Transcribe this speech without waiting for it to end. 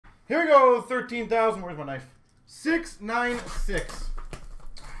Here we go, 13,000. Where's my knife? 696.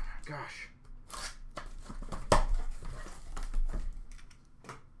 Oh, gosh.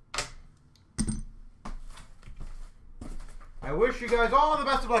 I wish you guys all the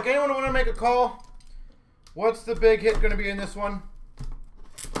best of luck. Anyone want to make a call? What's the big hit going to be in this one?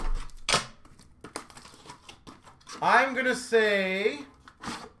 I'm going to say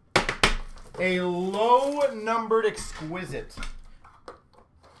a low-numbered exquisite.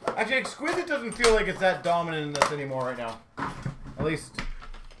 Actually, exquisite doesn't feel like it's that dominant in this anymore right now. At least,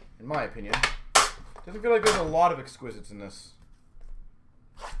 in my opinion. Doesn't feel like there's a lot of exquisites in this.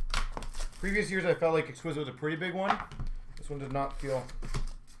 Previous years, I felt like exquisite was a pretty big one. This one did not feel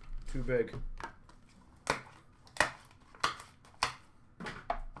too big.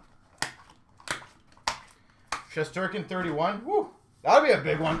 Shesterkin 31. Woo! That'd be a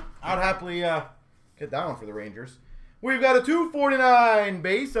big one. I'd happily get that one for the Rangers. We've got a 249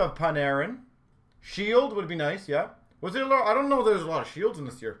 base of Panarin. Shield would be nice, yeah. Was it a lot? I don't know if there's a lot of shields in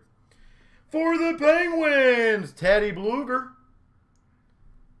this year. For the Penguins, Teddy Bluger.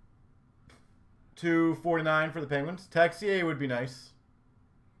 249 for the Penguins. Texier would be nice.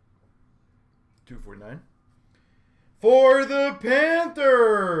 249. For the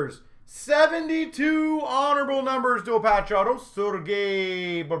Panthers, 72 honorable numbers to a patch auto,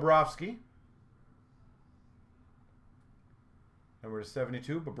 Sergei Bobrovsky. Number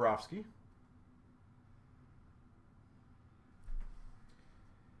 72, Bobrovsky.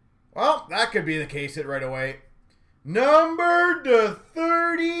 Well, that could be the case hit right away. Number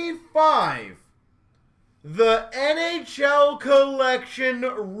 35. The NHL Collection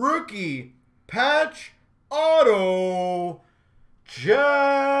Rookie Patch Auto, Jack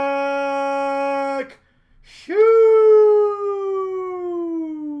Hughes.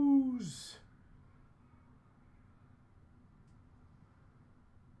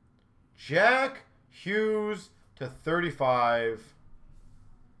 Jack Hughes to 35.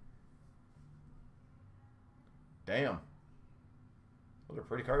 Damn. Those are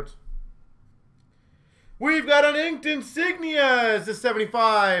pretty cards. We've got an inked insignia as the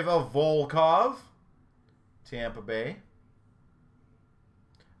 75 of Volkov. Tampa Bay.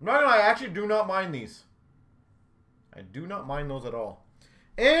 I'm not gonna lie, I actually do not mind these. I do not mind those at all.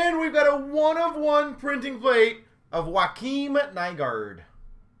 And we've got a 1-of-1 printing plate of Joakim Nygard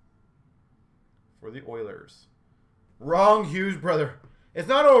for the Oilers. Wrong Hughes, brother. It's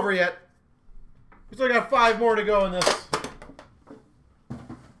not over yet. We still got 5 more to go in this.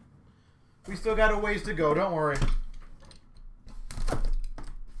 We still got a ways to go, don't worry.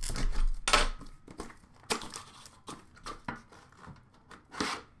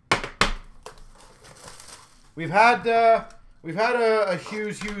 We've had a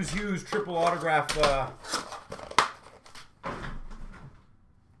Hughes triple autograph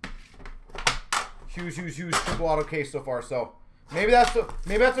Hughes triple auto case so far, so maybe that's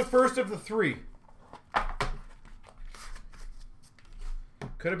the first of the 3.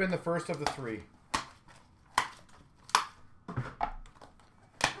 Could have been the first of the 3.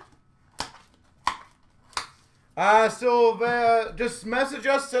 So just message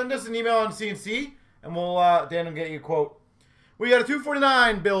us, send us an email on CNC, and we'll Dan will get you a quote. We got a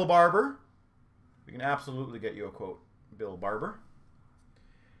 249 Bill Barber. We can absolutely get you a quote, Bill Barber.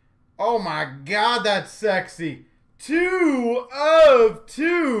 Oh my God, that's sexy. 2 of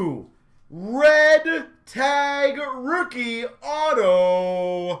 2. Red tag rookie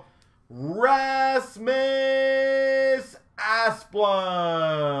auto, Rasmus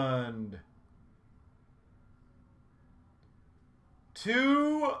Asplund.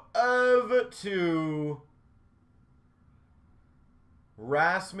 2 of 2.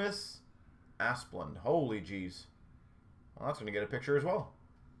 Rasmus Asplund. Holy jeez. Well, that's going to get a picture as well.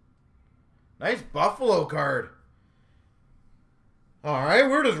 Nice Buffalo card. All right,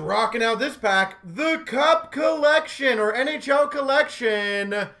 we're just rocking out this pack. The Cup Collection, or NHL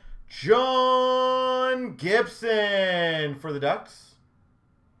Collection, John Gibson for the Ducks.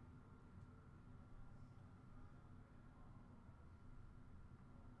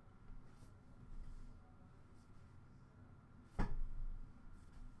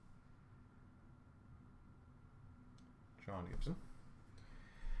 John Gibson.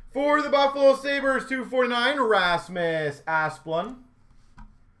 For the Buffalo Sabres, 249, Rasmus Asplund.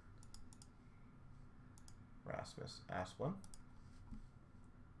 Rasmus Asplund.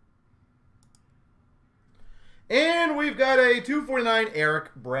 And we've got a 249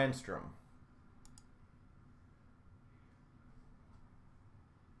 Eric Brandstrom.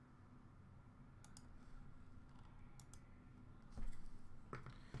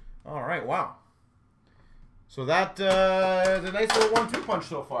 All right, wow. So that is a nice little 1-2 punch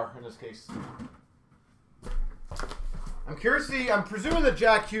so far in this case. I'm curious to see, I'm presuming that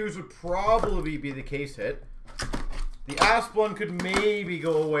Jack Hughes would probably be the case hit. The Asplund could maybe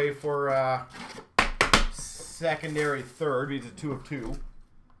go away for secondary third, because it's a 2 of 2.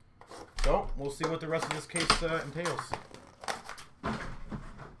 So, we'll see what the rest of this case entails.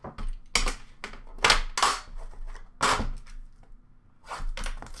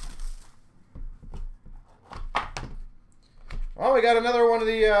 Well, we got another one of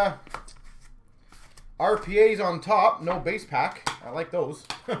the RPAs on top. No base pack. I like those.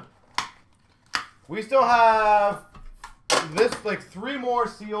 We still have this, like 3 more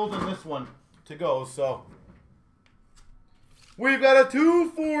sealed in this one to go, so. We've got a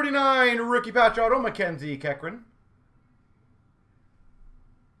 249 rookie patch auto, Mackenzie McEachran.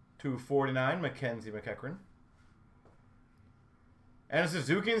 249, Mackenzie McEachran. And a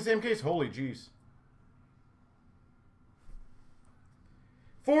Suzuki in the same case? Holy jeez.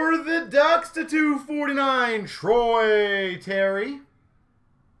 For the Ducks to 249, Troy Terry.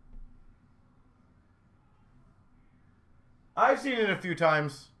 I've seen it a few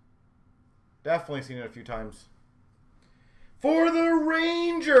times. Definitely seen it a few times. For the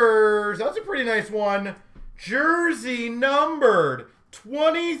Rangers, that's a pretty nice one. Jersey numbered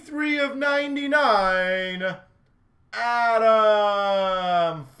 23 of 99.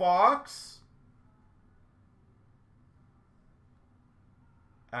 Adam Fox.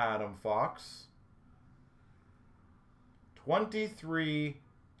 Adam Fox. 23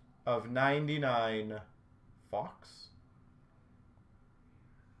 of 99. Fox.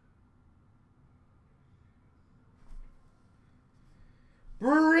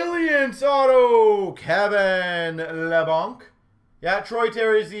 Brilliant auto, Kevin LeBlanc. Yeah, Troy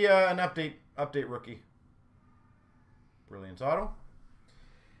Terry's the an update rookie. Brilliant auto.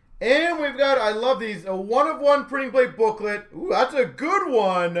 And we've got, I love these, a 1-of-1 printing plate booklet. Ooh, that's a good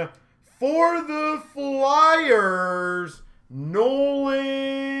one. For the Flyers,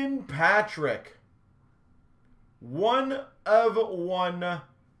 Nolan Patrick. 1-of-1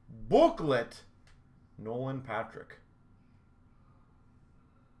 booklet, Nolan Patrick.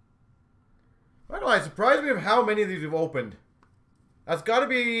 I don't know, it surprised me of how many of these we've opened. That's got to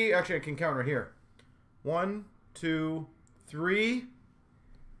be, actually I can count right here. 1, 2, 3,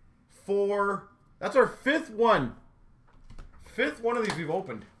 4. That's our 5th one. 5th one of these we've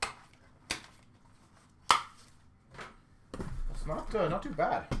opened. That's not too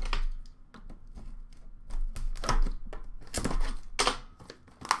bad.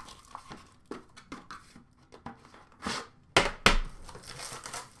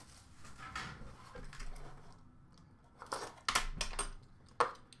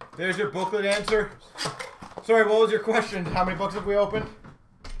 There's your booklet answer. Sorry, what was your question? How many books have we opened?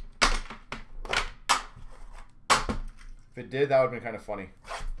 If it did, that would have been kind of funny.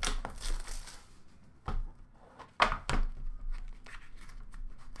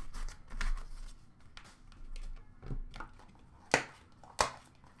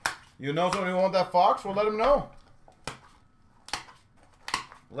 You know somebody who wants that Fox? Well, let him know.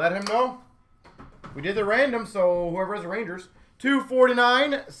 Let him know. We did the random, so whoever has the Rangers.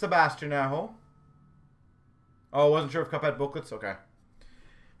 249, Sebastian Aho. Oh, wasn't sure if Cup had booklets. Okay.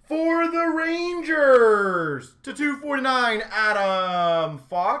 For the Rangers, to 249, Adam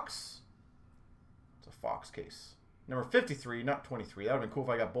Fox. It's a Fox case. Number 53, not 23. That would have been cool if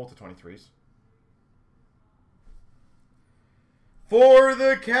I got both the 23s. For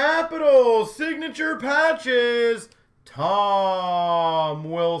the Capitals, signature patches,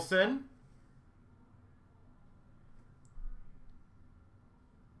 Tom Wilson.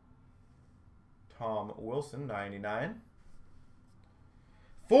 Tom Wilson, 99.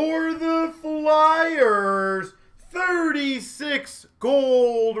 For the Flyers, 36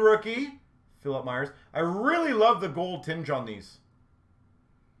 gold rookie, Philip Myers. I really love the gold tinge on these.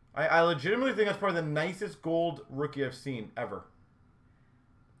 I legitimately think that's probably the nicest gold rookie I've seen ever.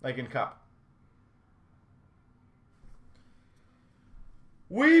 Like in Cup.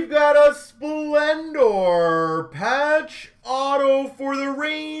 We've got a Splendor patch auto for the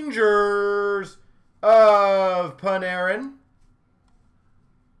Rangers of Panarin.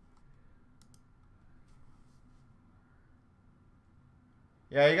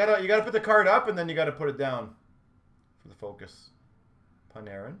 Yeah, you gotta put the card up and then you gotta put it down for the focus.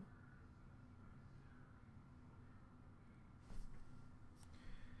 Panarin.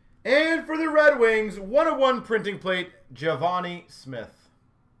 And for the Red Wings, 1-of-1 printing plate, Giovanni Smith.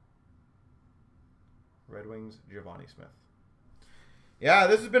 Red Wings, Giovanni Smith. Yeah,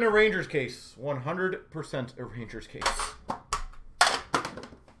 this has been a Rangers case. 100% a Rangers case.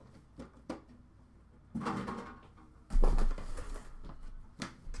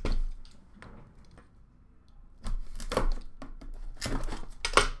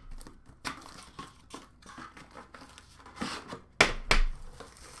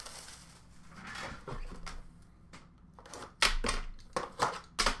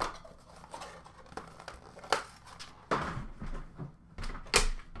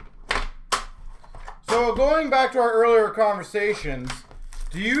 So going back to our earlier conversations,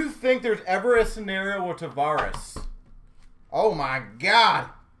 do you think there's ever a scenario with Tavares? Oh my God.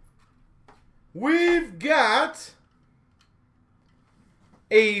 We've got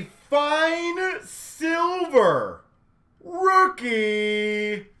a fine silver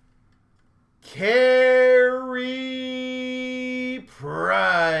rookie Carey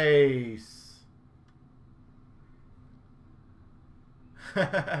Price.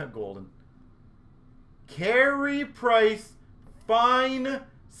 Golden. Carey Price, fine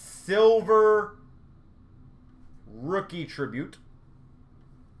silver rookie tribute.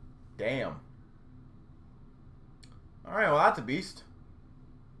 Damn. All right, well, that's a beast.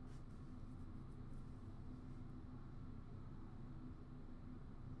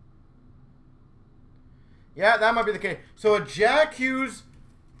 Yeah, that might be the case. So a Jack Hughes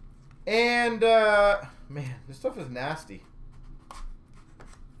and, man, this stuff is nasty.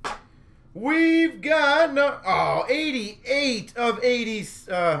 We've got, 88 of 80,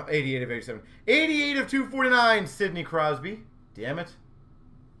 88 of 87. 88 of 249, Sidney Crosby. Damn it.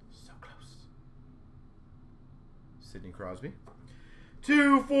 So close. Sidney Crosby.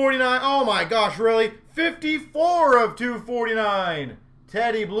 249, oh my gosh, really? 54 of 249,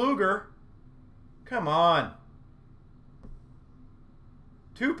 Teddy Bluger. Come on.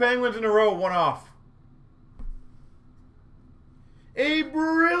 2 Penguins in a row, 1 off. A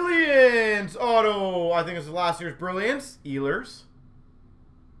Brilliance auto. I think it's last year's Brilliance. Ehlers.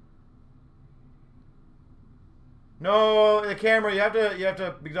 No, the camera, you have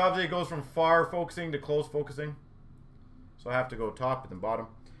to, because obviously it goes from far focusing to close focusing. So I have to go top and then bottom.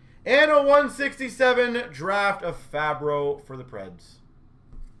 And a 167 draft of Fabro for the Preds.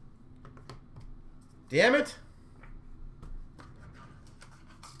 Damn it.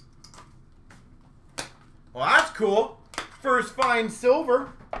 Well, that's cool. First fine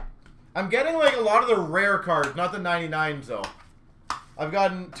silver. I'm getting like a lot of the rare cards, not the 99s though. I've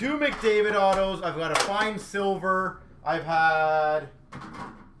gotten 2 McDavid autos. I've got a fine silver. I've had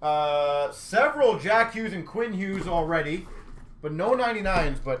several Jack Hughes and Quinn Hughes already, but no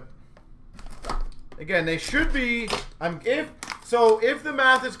 99s. But again, they should be. If the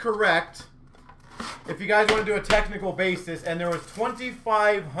math is correct, if you guys want to do a technical basis, and there was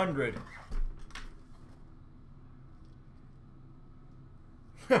 2,500.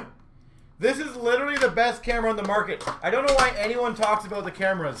 This is literally the best camera on the market. I don't know why anyone talks about the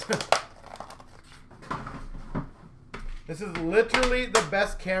cameras. This is literally the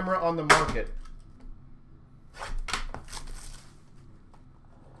best camera on the market.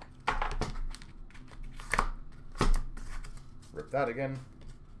 Rip that again.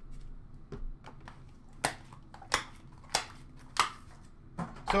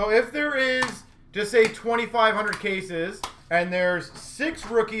 So if there is, just say 2,500 cases, and there's 6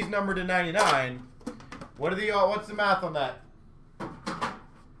 rookies numbered to 99. What's the math on that?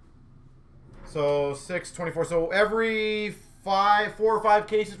 So 6, 24. So every 4 or 5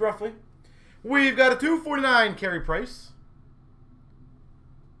 cases roughly. We've got a 249 Carey Price.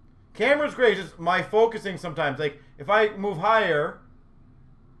 Camera's great, just my focusing sometimes. Like if I move higher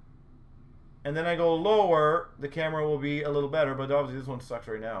and then I go lower, the camera will be a little better, but obviously this one sucks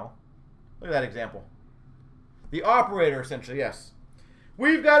right now. Look at that example. The operator, essentially, yes.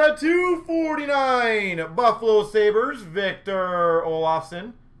 We've got a 249 Buffalo Sabres, Victor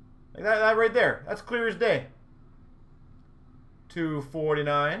Olofsson. Like that right there. That's clear as day.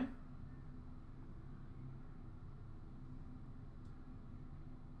 249.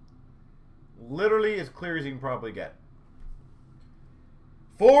 Literally as clear as you can probably get.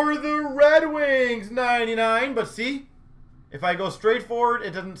 For the Red Wings, 99. But see, if I go straight forward,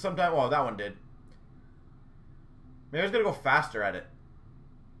 it doesn't sometimes. Well, that one did. Maybe I was going to go faster at it.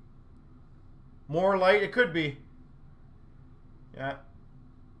 More light, it could be. Yeah.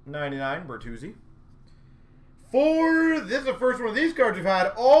 99, Bertuzzi. This is the first one of these cards we've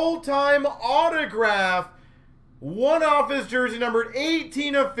had. All-time autograph. One off his jersey numbered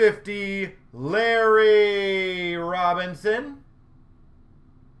 18 of 50. Larry Robinson.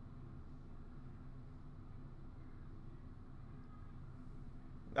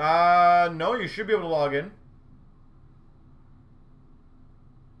 No, you should be able to log in.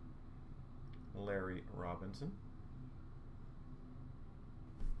 Larry Robinson.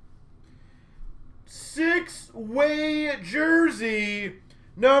 6-way jersey,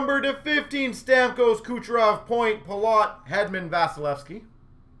 number to 15, Stamkos, Kucherov, Point, Palat, Hedman, Vasilevsky.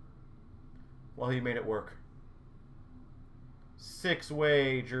 Well, he made it work.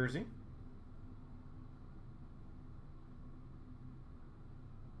 6-way jersey.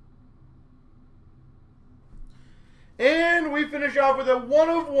 And we we finish off with a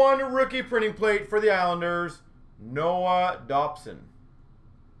 1/1 rookie printing plate for the Islanders, Noah Dobson.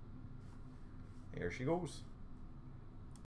 Here she goes.